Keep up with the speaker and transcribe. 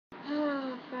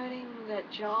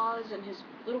Jaws and his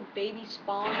little baby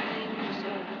spawn things,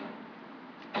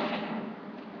 and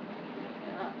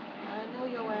I know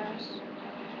your ass.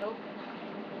 Nope.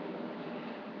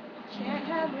 Can't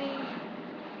have me.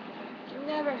 You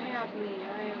never have me.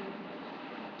 I am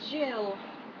Jill.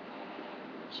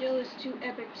 Jill is too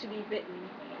epic to be bitten.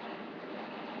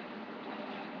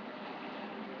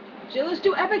 Jill is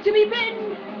too epic to be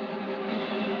bitten!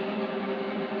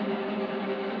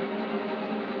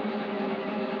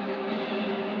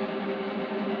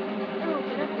 Oh,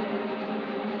 get up there.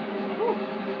 Whew.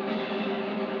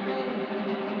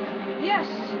 Yes!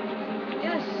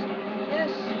 Yes!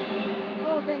 Yes!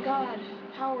 Oh, thank God.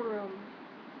 Power room.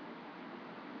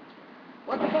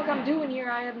 What the fuck I'm doing here,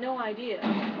 I have no idea.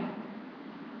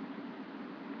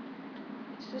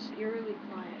 It's just eerily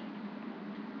quiet.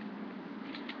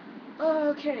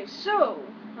 Okay, so,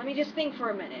 let me just think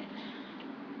for a minute.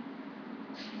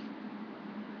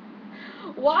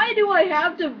 Why do I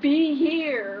have to be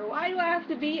here? Why do I have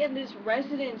to be in this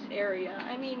residence area?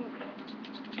 I mean...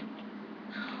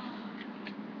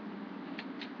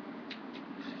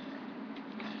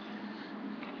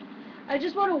 I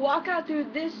just want to walk out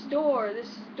through this door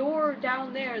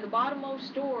down there, the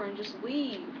bottommost door, and just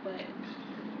leave, but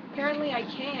apparently I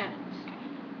can't.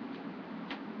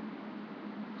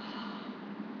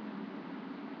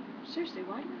 Seriously,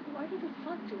 why the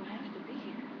fuck do I have to be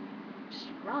here? Just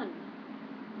run.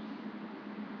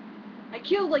 I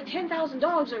killed like 10,000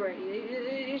 dogs already.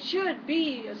 It should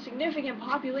be a significant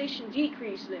population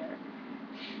decrease there.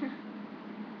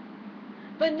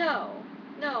 But no,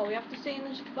 we have to stay in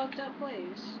this fucked up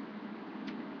place.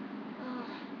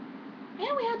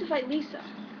 And we had to fight Lisa.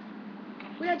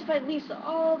 We had to fight Lisa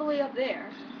all the way up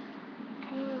there.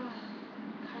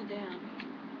 God damn.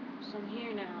 So I'm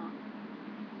here now.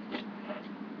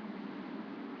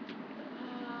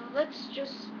 Let's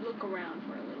just look around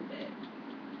for a little bit.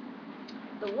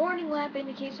 The warning lamp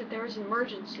indicates that there is an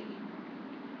emergency.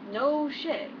 No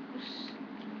shit.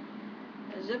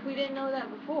 As if we didn't know that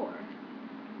before.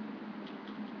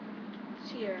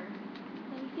 What's here?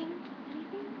 Anything?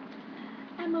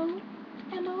 Ammo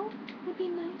would be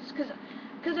nice.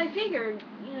 Cause I figured,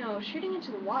 you know, shooting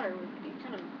into the water would be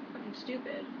kind of fucking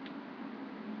stupid.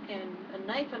 And a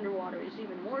knife underwater is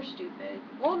even more stupid.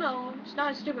 Well, no, it's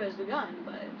not as stupid as the gun,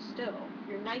 but still,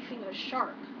 you're knifing a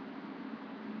shark.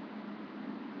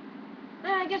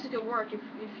 I guess it could work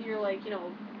if you're like, you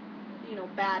know,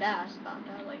 badass about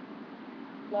that, like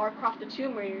Lara Croft the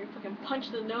Tomb Raider, you fucking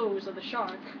punch the nose of the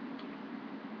shark.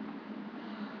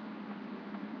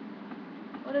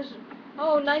 What is?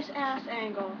 Oh, nice ass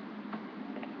angle.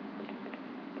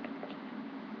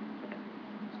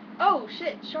 Oh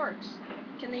shit, sharks.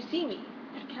 Can they see me?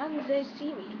 Can they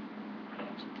see me?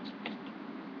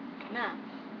 Map.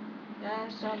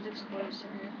 That sounds explosive.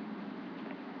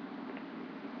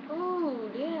 Oh,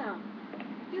 damn.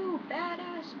 You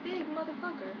badass big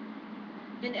motherfucker.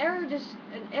 An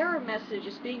error message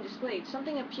is being displayed.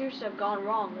 Something appears to have gone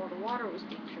wrong while the water was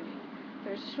being drained.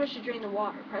 There's a switch to drain the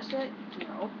water. Press it?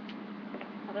 No.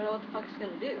 I don't know what the fuck it's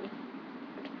gonna do.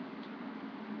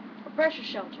 A pressure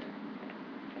shelter.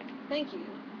 Thank you.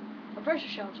 A pressure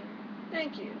shelter.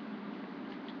 Thank you.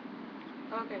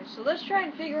 Okay, so let's try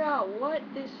and figure out what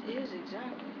this is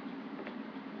exactly.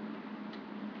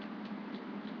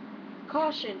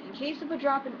 Caution, in case of a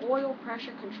drop in oil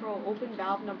pressure control, open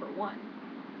valve number 1.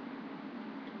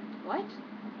 What?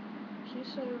 In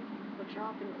case of a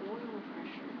drop in oil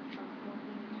pressure,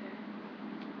 okay.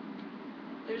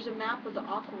 There's a map of the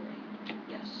aqua ring.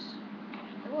 Yes.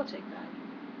 I will take that.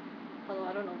 Although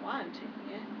I don't know why I'm taking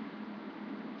it.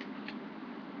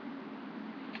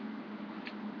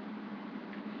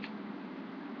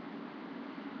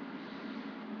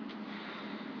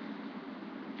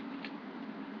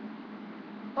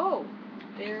 Oh,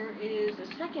 there is a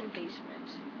second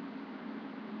basement.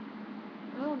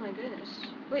 Oh my goodness.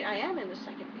 Wait, I am in the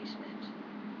second basement.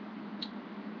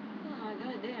 Oh,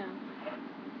 goddamn.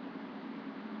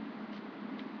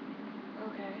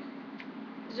 Okay.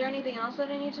 Is there anything else that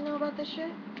I need to know about this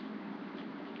shit?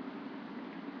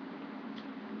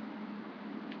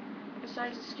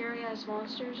 Besides the scary ass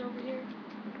monsters over here?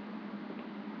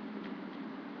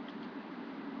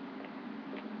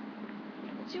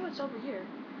 Let's see what's over here.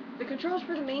 The controls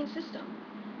for the main system.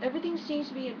 Everything seems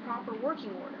to be in proper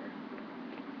working order.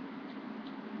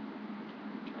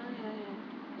 Oh,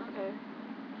 yeah. Okay.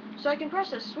 So I can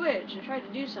press a switch and try to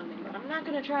do something, but I'm not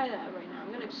going to try that right now. I'm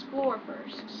going to explore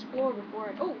first. Explore before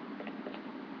I... Oh!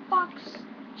 Box!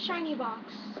 Shiny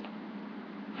box!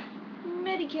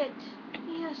 Medikit!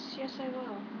 Yes I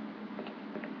will.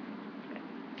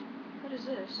 What is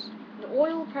this? An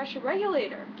oil pressure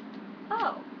regulator!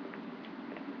 Oh.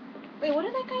 Wait, what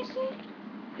did that guy say?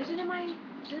 Is it in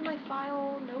my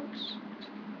file notes?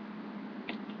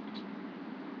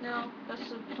 No, that's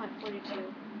the Plant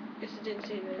 42. Guess it didn't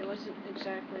say that. It wasn't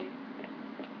exactly.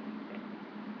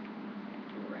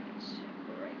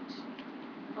 Right.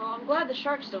 Oh, I'm glad the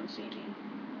sharks don't see me.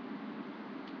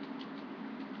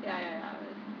 Yeah.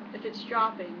 If it's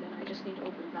dropping, then I just need to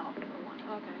open valve number 1.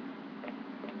 Okay.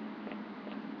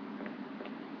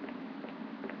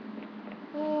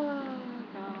 Oh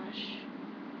gosh.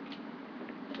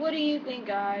 What do you think,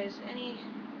 guys? Any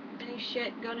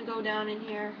shit gonna go down in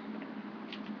here?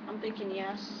 I'm thinking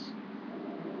yes.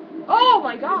 Oh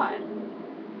my god!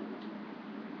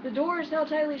 The door is now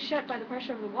tightly shut by the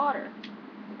pressure of the water.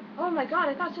 Oh my god,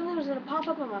 I thought something was gonna pop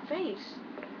up on my face.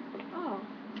 Oh,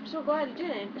 I'm so glad it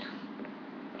didn't.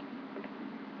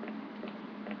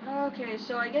 Okay,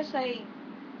 so I guess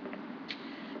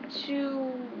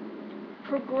to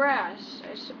progress,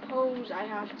 I suppose I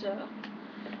have to,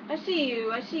 I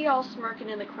see y'all smirking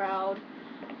in the crowd.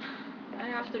 I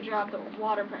have to drop the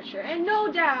water pressure, and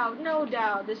no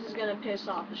doubt, this is gonna piss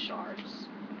off the sharks.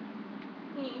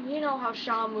 You know how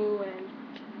Shamu and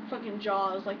fucking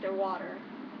Jaws like their water.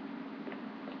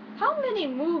 How many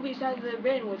movies have there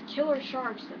been with killer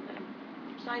sharks in them,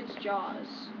 besides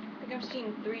Jaws? I think I've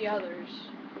seen 3 others.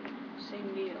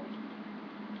 Same deal.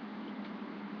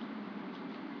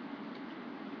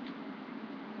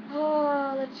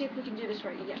 Oh, let's see if we can do this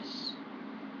right. Yes.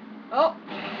 Oh,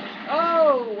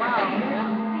 wow.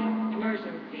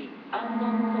 Emergency.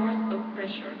 Unknown source of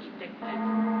pressure detected.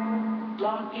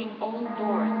 Locking all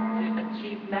doors to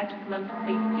achieve maximum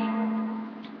safety.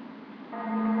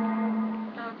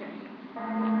 Okay.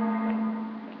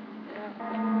 Yeah.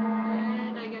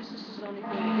 And I guess this is the only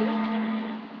thing to do.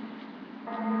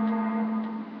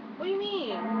 What do you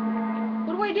mean?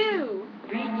 What do I do?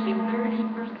 Reaching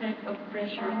 30% of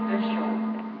pressure threshold.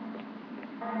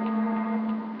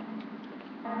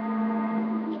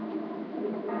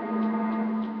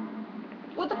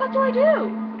 What the fuck do I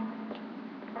do?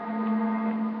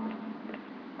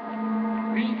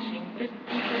 Reaching 50%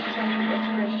 of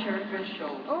pressure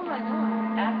threshold. Oh my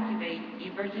god. Activate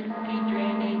emergency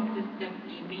drainage system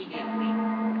immediately.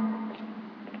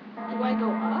 Do I go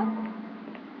up?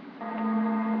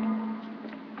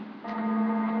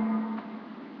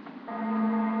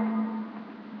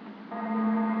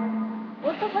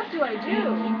 What the fuck do I do?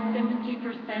 Reaching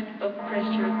 70% of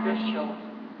pressure threshold.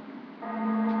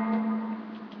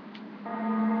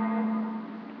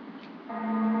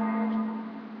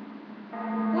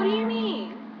 What do you mean?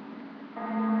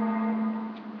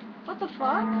 What the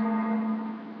fuck?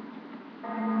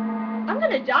 I'm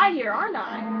gonna die here, aren't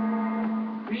I?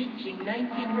 Reaching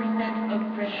 90% of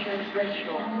pressure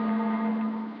threshold.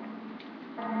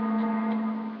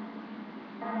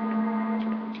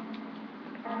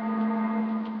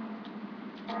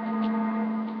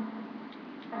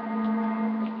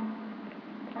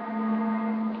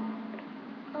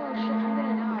 Oh shit, I'm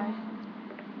gonna die.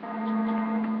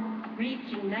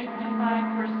 Reaching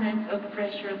 95% of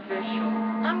pressure threshold.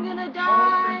 I'm gonna All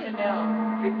die! personnel,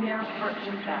 prepare for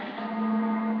impact.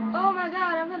 Oh my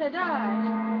god, I'm gonna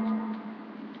die.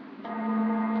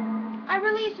 I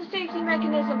released the safety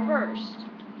mechanism first.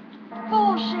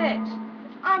 Bullshit!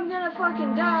 I'm gonna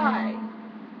fucking die.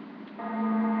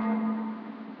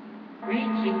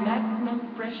 Reaching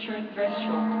maximum pressure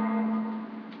threshold.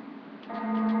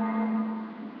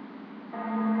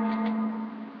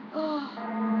 Oh,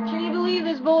 can you believe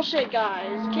this bullshit,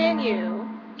 guys? Can you?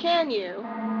 Can you?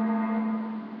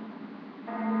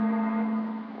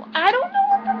 I don't know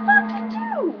what the fuck to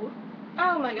do!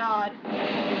 Oh my god.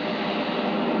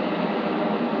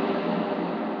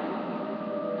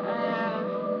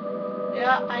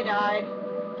 Yeah, I died.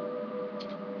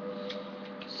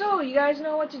 So, you guys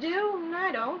know what to do?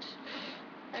 I don't.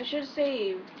 I should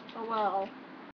save. Oh well.